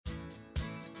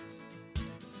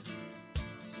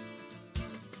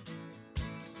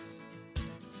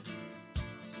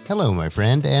Hello, my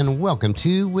friend, and welcome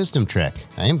to Wisdom Trek.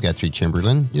 I am Guthrie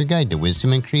Chamberlain, your guide to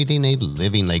wisdom and creating a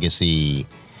living legacy.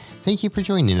 Thank you for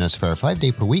joining us for our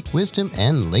 5-day-per-week wisdom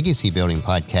and legacy building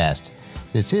podcast.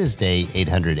 This is day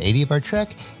 880 of our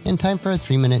trek, and time for a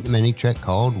 3-minute mini trek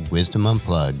called Wisdom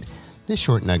Unplugged. This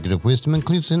short nugget of wisdom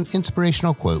includes an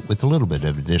inspirational quote with a little bit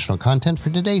of additional content for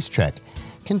today's trek.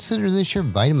 Consider this your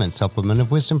vitamin supplement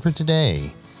of wisdom for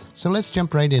today. So let's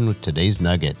jump right in with today's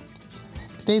nugget.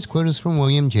 Today's quote is from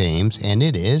William James, and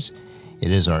it is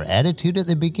our attitude at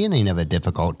the beginning of a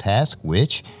difficult task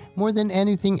which, more than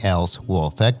anything else, will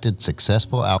affect its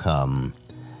successful outcome.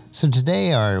 So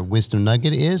today our wisdom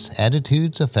nugget is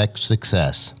attitudes affect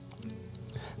success.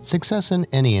 Success in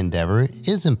any endeavor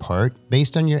is in part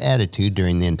based on your attitude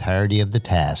during the entirety of the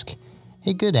task.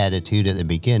 A good attitude at the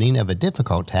beginning of a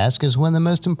difficult task is one of the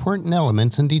most important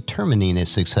elements in determining a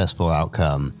successful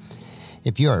outcome.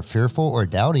 If you are fearful or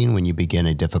doubting when you begin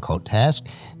a difficult task,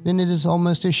 then it is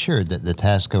almost assured that the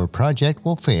task or project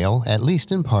will fail, at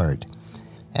least in part.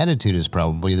 Attitude is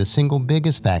probably the single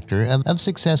biggest factor of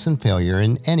success and failure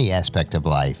in any aspect of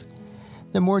life.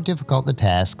 The more difficult the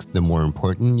task, the more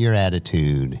important your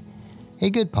attitude. A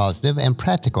good positive and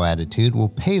practical attitude will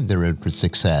pave the road for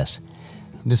success.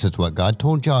 This is what God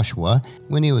told Joshua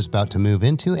when he was about to move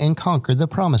into and conquer the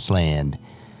Promised Land.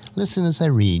 Listen as I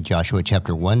read Joshua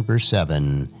chapter 1, verse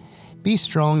 7. Be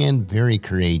strong and very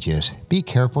courageous. Be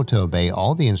careful to obey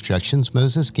all the instructions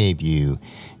Moses gave you.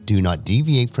 Do not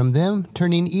deviate from them,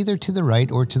 turning either to the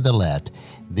right or to the left.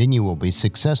 Then you will be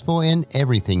successful in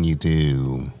everything you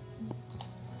do.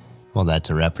 Well, that's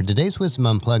a wrap for today's Wisdom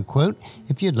Unplugged quote.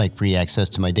 If you'd like free access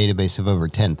to my database of over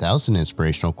 10,000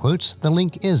 inspirational quotes, the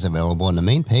link is available on the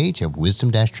main page of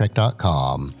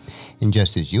wisdom-trek.com. And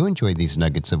just as you enjoy these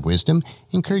nuggets of wisdom,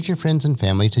 encourage your friends and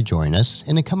family to join us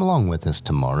and to come along with us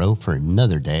tomorrow for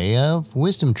another day of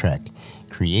Wisdom Trek,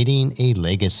 creating a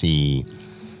legacy.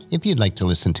 If you'd like to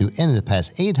listen to any of the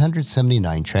past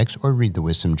 879 treks or read the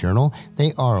Wisdom Journal,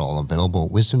 they are all available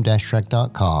at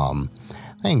wisdom-trek.com.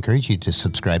 I encourage you to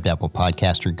subscribe to Apple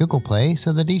Podcast or Google Play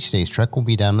so that each day's trek will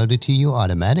be downloaded to you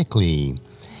automatically.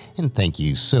 And thank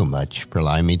you so much for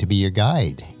allowing me to be your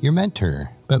guide, your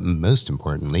mentor, but most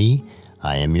importantly,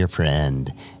 I am your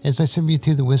friend, as I serve you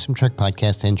through the Wisdom Trek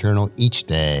podcast and journal each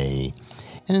day.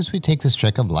 And as we take this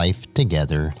trek of life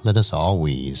together, let us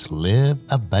always live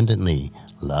abundantly,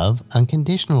 love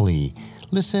unconditionally,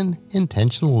 listen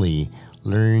intentionally,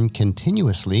 learn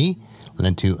continuously,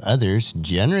 lend to others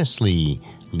generously,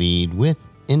 lead with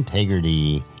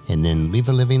integrity, and then leave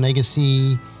a living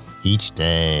legacy each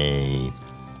day.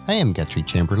 I am Guthrie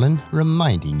Chamberlain,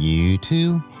 reminding you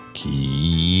to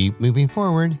keep moving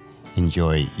forward,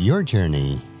 enjoy your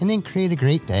journey, and then create a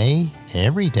great day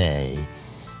every day.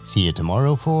 See you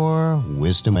tomorrow for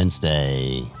Wisdom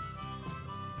Wednesday.